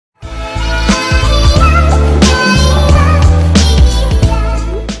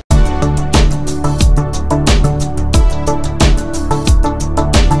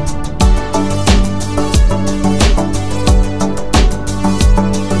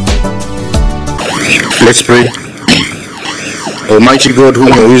Let's pray. Almighty God,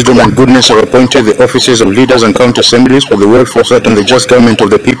 whom your wisdom and goodness have appointed the offices of leaders and county assemblies for the welfare and the just government of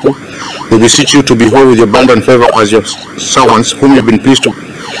the people, we beseech you to behold with your abundant favor as your servants, whom you have been pleased to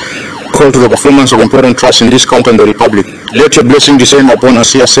call to the performance of important trusts in this county and the republic. Let your blessing descend upon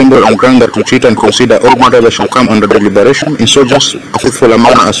us here assembled and grant that we treat and consider all matters that shall come under deliberation in so just a faithful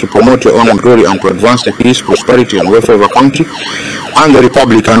manner as to promote your honor and glory and to advance the peace, prosperity, and welfare of our country and the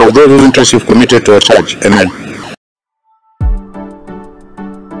republic and of those whose interests you've committed to our charge. Amen.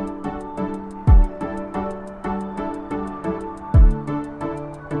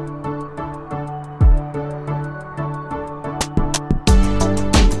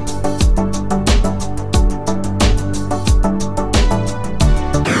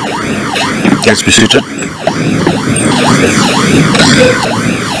 Let's be seated.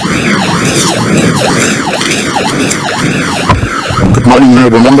 Good morning,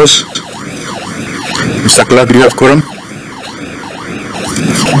 honorable members. Mr. Clerk, do you have quorum?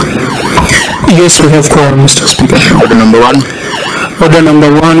 Yes, we have quorum, Mr. Speaker. Order number 1. Order number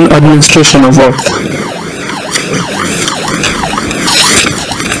 1, administration of oath.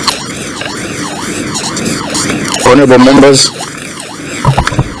 Honorable members,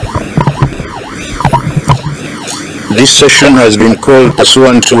 this session has been called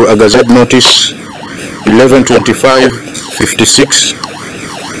pursuant to a Gazette Notice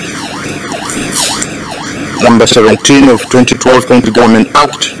 1125-56, number 17 of 2012 County Government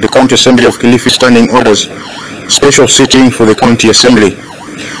Act, the County Assembly of Kilifi Standing Orders, special sitting for the County Assembly.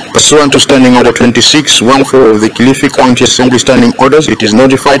 Pursuant to Standing Order 2614 of the Kilifi County Assembly Standing Orders, it is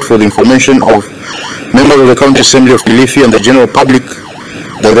notified for the information of members of the County Assembly of Kilifi and the general public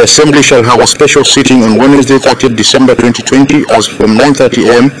that the Assembly shall have a special sitting on Wednesday, 30th December 2020, as from 9:30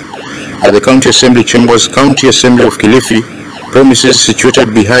 a.m. at the County Assembly Chambers, County Assembly of Kilifi, premises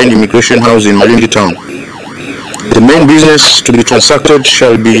situated behind Immigration House in Malindi Town. The main business to be transacted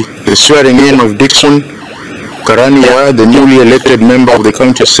shall be the swearing in of Dickson, Karani, the newly elected member of the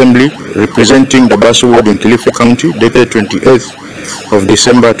County Assembly, representing Dabaso ward in Kilifi County, dated 28th of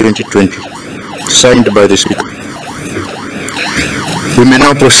December 2020, signed by the Speaker. We may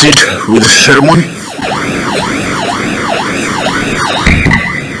now proceed with the ceremony.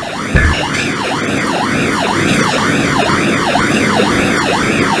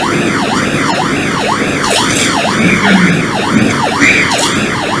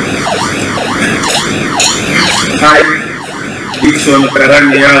 I, Dickson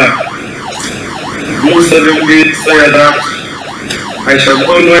Karani, do solemnly swear that I shall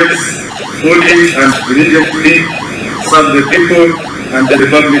always, fully and diligently serve the people and the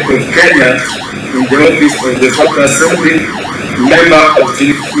Republic of Kenya in the office of the County Assembly, member of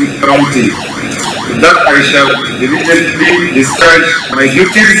Kilifi County. That I shall diligently discharge my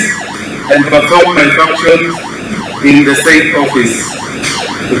duties and perform my functions in the said office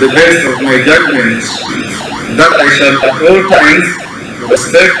to the best of my judgment. That I shall at all times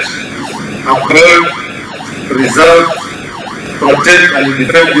respect, uphold, preserve, protect and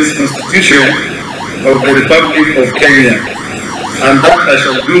defend this Constitution of the Republic of Kenya, and that I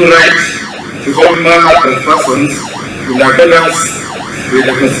shall do right to all manner of persons in accordance with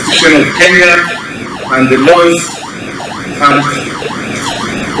the Constitution of Kenya and the laws and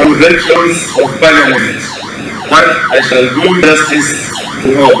conventions of Parliament. That I shall do justice to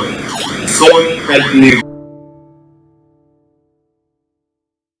all. So help me.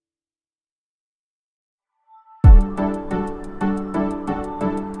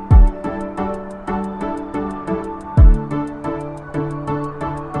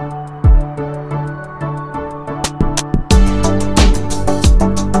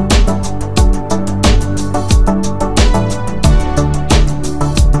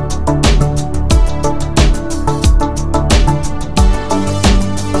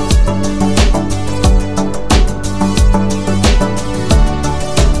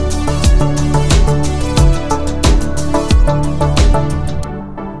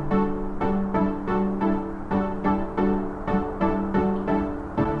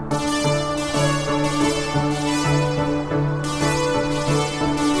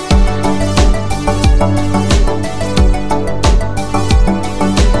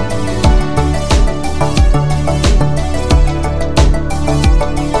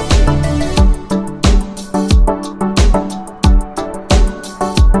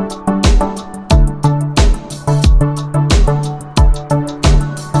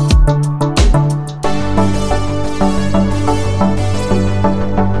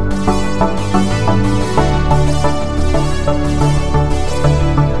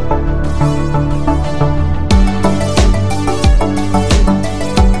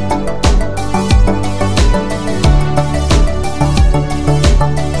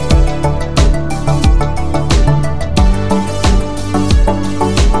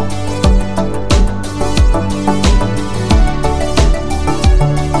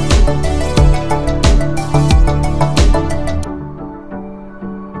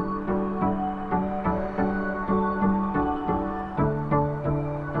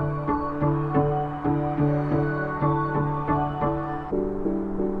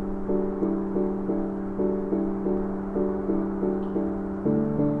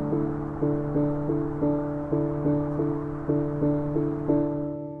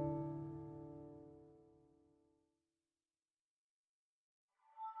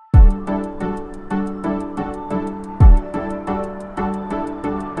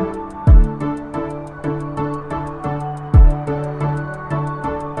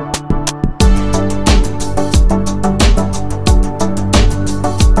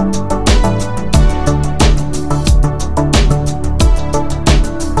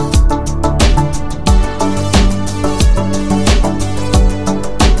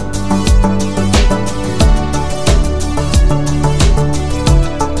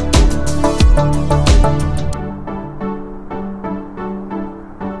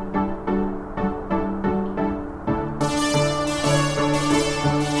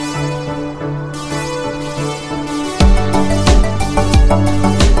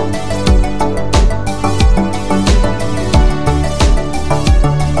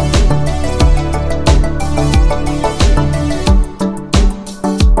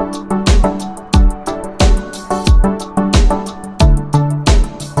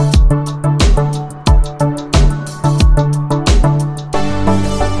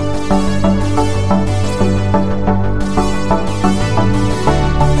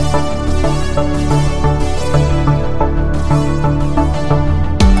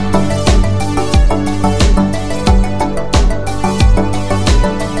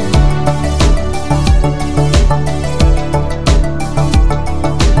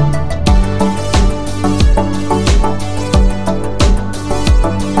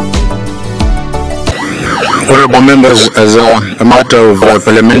 Honorable members, as a matter of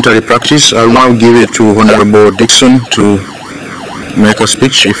parliamentary practice, I'll now give it to Honorable Dickson to make a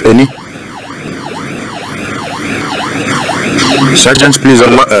speech, if any. Sergeants, please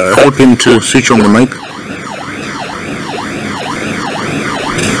help him to switch on the mic.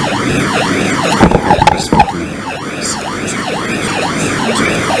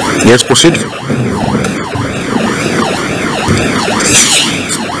 Yes, proceed.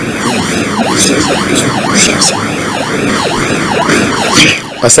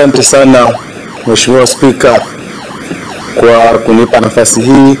 Asante sana Mheshimiwa Spika kwa kunipa nafasi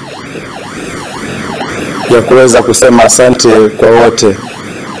hii ya kuweza kusema asante kwa wote.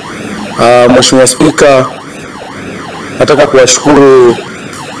 Mheshimiwa Spika, nataka kuwashukuru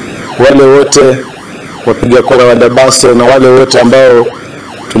wale wote wapiga kura wa Dabaso na wale wote ambao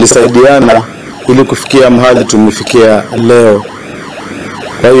tulisaidiana ili kufikia mahali tumefikia leo.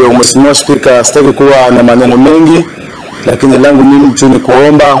 Kwa hiyo Mheshimiwa Spika, sitaki kuwa na maneno mengi, lakini langu mimi tu ni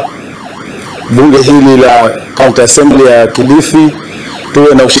kuomba bunge hili la County Assembly ya Kilifi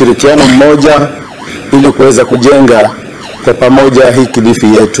tuwe na ushirikiano mmoja ili kuweza kujenga kwa pamoja hii Kilifi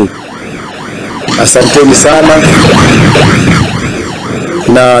yetu. Asanteni sana,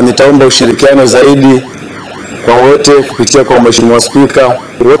 na nitaomba ushirikiano zaidi kwa wote kupitia kwa Mheshimiwa Spika.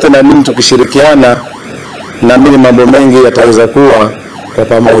 Wote na mimi tukishirikiana, na mimi mambo mengi yataweza kuwa kwa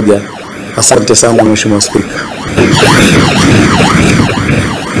pamoja. Asante sana Mheshimiwa Spika.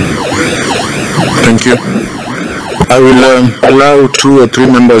 Thank you. I will allow 2 or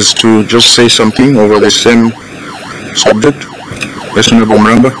 3 members to just say something over the same subject. Yes, Honorable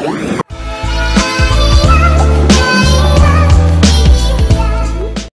Mramba.